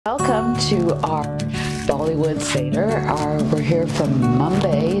Welcome to our Bollywood Seder. We're here from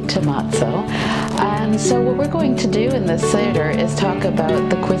Mumbai to Matzo. And so what we're going to do in this Seder is talk about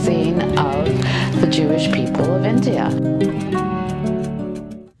the cuisine of the Jewish people of India.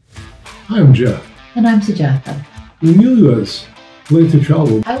 I'm Jeff. And I'm Sujata. We newlyweds went to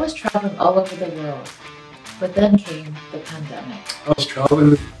travel. I was traveling all over the world, but then came the pandemic. I was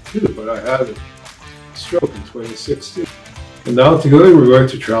traveling too, but I had a stroke in 2016. And now together we're going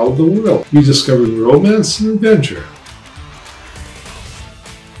to travel the world. We discovered romance and adventure.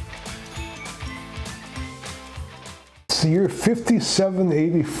 It's the year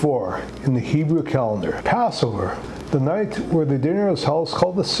 5784 in the Hebrew calendar. Passover, the night where the dinner is held, is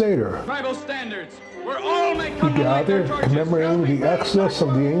called the Seder. Tribal standards. We're all We gather commemorating the exodus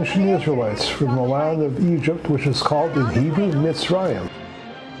of the ancient Israelites from the land of Egypt, which is called in Hebrew Mitzrayim.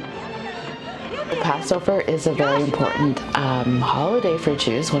 Passover is a very important holiday for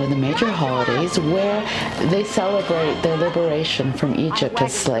Jews, one of the major holidays, where they celebrate their liberation from Egypt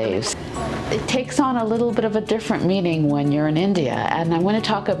as slaves. It takes on a little bit of a different meaning when you're in India, and I'm going to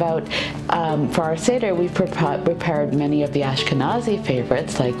talk about, for our Seder, we've prepared many of the Ashkenazi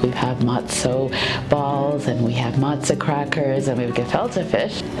favorites, like we have Matzo balls, and we have matzah crackers, and we have gefilte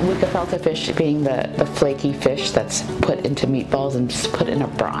fish. With gefilte fish being the flaky fish that's put into meatballs and just put in a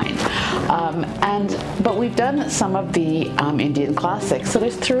brine. But we've done some of the Indian classics. So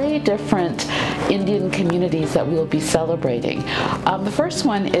there's three different Indian communities that we'll be celebrating. The first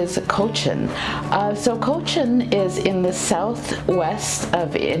one is Cochin. So Cochin is in the southwest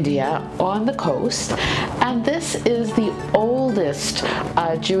of India on the coast, and this is the oldest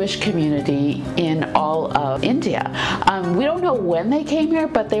Jewish community in all of India. We don't know when they came here,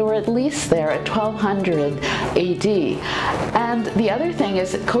 but they were at least there at 1200 AD. And the other thing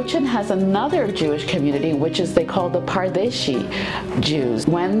is Cochin has another Jewish community, which is they call the Pardeshi Jews.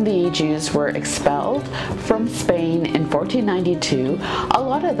 When the Jews were expelled from Spain in 1492, a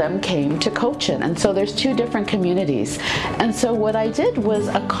lot of them came to Cochin, and so there's two different communities. And so what I did was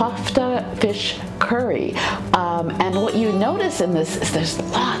a kofta fish curry, and what you notice in this is there's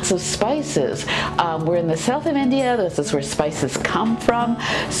lots of spices. We're in the south of India. This is where spices come from,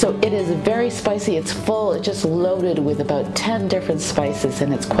 so it is very spicy. It's full, it's just loaded with about 10 different spices,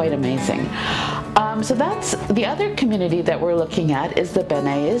 and it's quite amazing. So that's the other community that we're looking at is the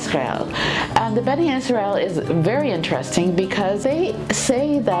Bene Israel. And the Bene Israel is very interesting because they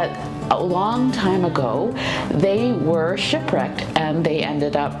say that a long time ago they were shipwrecked, and they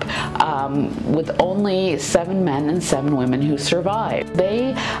ended up with only 7 men and 7 women who survived.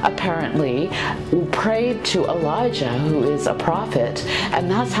 They apparently prayed to Elijah, who is a prophet,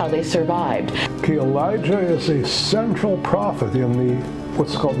 and that's how they survived. Okay, Elijah is a central prophet in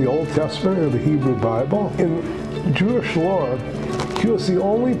what's called the Old Testament, or the Hebrew Bible. In Jewish lore, he was the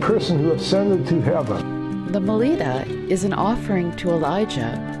only person who ascended to heaven. The Melita is an offering to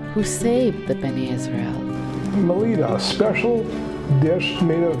Elijah, who saved the Bene Israel. Melita, a special dish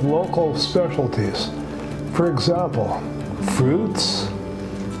made of local specialties. For example, fruits,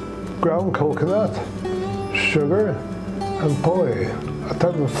 ground coconut, sugar, and poi, a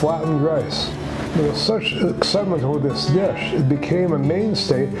type of flattened rice. There was such excitement over this dish, it became a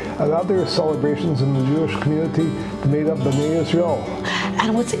mainstay at other celebrations in the Jewish community that made up Bene Israel.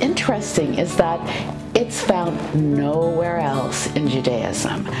 And what's interesting is that it's found nowhere else in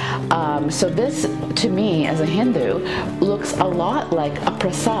Judaism. So this, to me, as a Hindu, looks a lot like a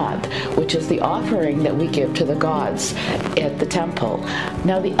prasad, which is the offering that we give to the gods at the temple.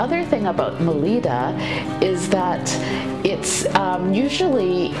 Now, the other thing about Melita is that it's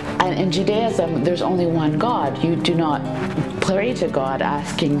usually, and in Judaism, there's only one God. You do not pray to God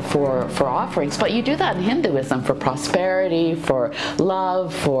asking for offerings, but you do that in Hinduism for prosperity, for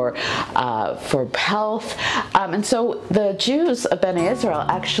love, for health. And so the Jews of Bene Israel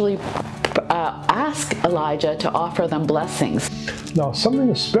actually ask Elijah to offer them blessings. Now,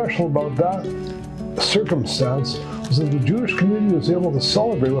 something special about that circumstance was that the Jewish community was able to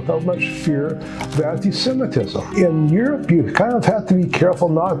celebrate without much fear of anti-Semitism. In Europe, you kind of had to be careful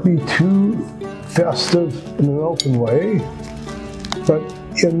not to be too festive in an open way, but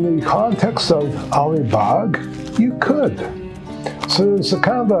in the context of Ali Bagh, you could. So there's a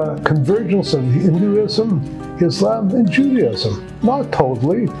kind of a convergence of Hinduism, Islam, and Judaism. Not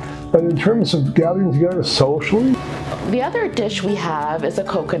totally, but in terms of gathering together socially. The other dish we have is a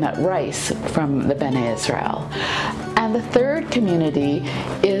coconut rice from the Bene Israel. And And the third community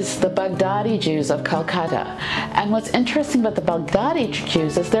is the Baghdadi Jews of Calcutta. And what's interesting about the Baghdadi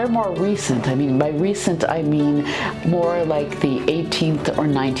Jews is they're more recent. I mean, by recent, I mean more like the 18th or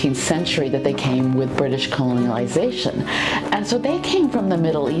 19th century that they came with British colonialization. And so they came from the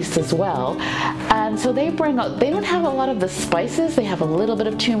Middle East as well. And so they don't have a lot of the spices. They have a little bit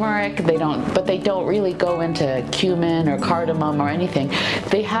of turmeric. But they don't really go into cumin or cardamom or anything.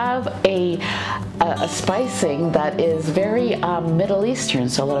 They have a spicing that is very Middle Eastern,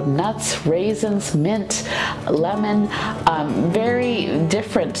 so a lot of nuts, raisins, mint, lemon, very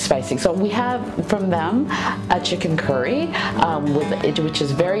different spicing. So we have from them a chicken curry, which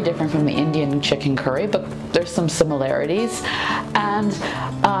is very different from the Indian chicken curry, but there's some similarities. And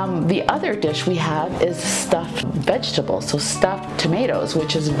the other dish we have is stuffed vegetables, so stuffed tomatoes,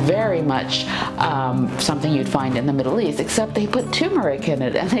 which is very much something you'd find in the Middle East, except they put turmeric in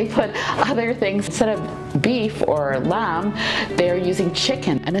it and they put other things. Instead of beef or lamb, they're using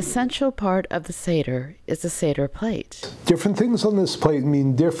chicken. An essential part of the Seder is the Seder plate. Different things on this plate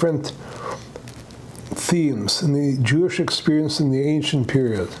mean different themes in the Jewish experience in the ancient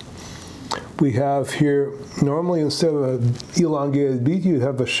period. We have here, normally instead of an elongated beet, you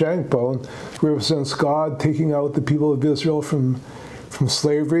have a shank bone, which represents God taking out the people of Israel from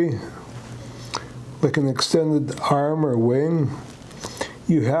slavery, like an extended arm or wing.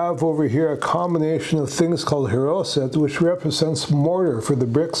 You have over here a combination of things called heroset, which represents mortar for the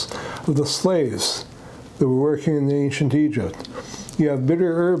bricks of the slaves that were working in ancient Egypt. You have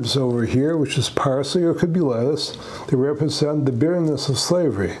bitter herbs over here, which is parsley or could be lettuce, that represent the bitterness of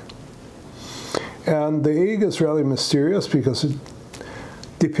slavery. And the egg is rather mysterious because it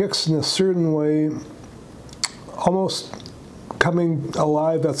depicts in a certain way almost coming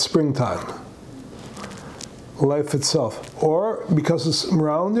alive at springtime, life itself. Or because it's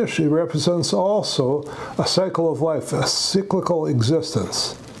roundish, it represents also a cycle of life, a cyclical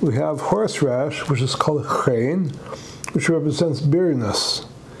existence. We have horseradish, which is called chain, which represents bitterness,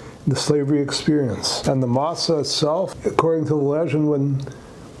 the slavery experience. And the matzah itself, according to the legend,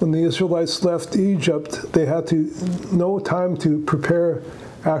 when the Israelites left Egypt, they had no time to prepare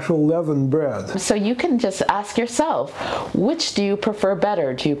actual leavened bread. So you can just ask yourself, which do you prefer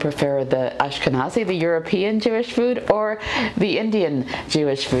better? Do you prefer the Ashkenazi, the European Jewish food, or the Indian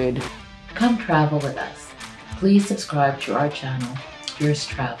Jewish food? Come travel with us. Please subscribe to our channel, Here's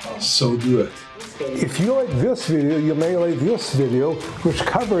Travel. So do it. If you like this video, you may like this video, which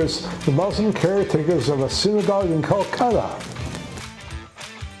covers the Muslim caretakers of a synagogue in Calcutta.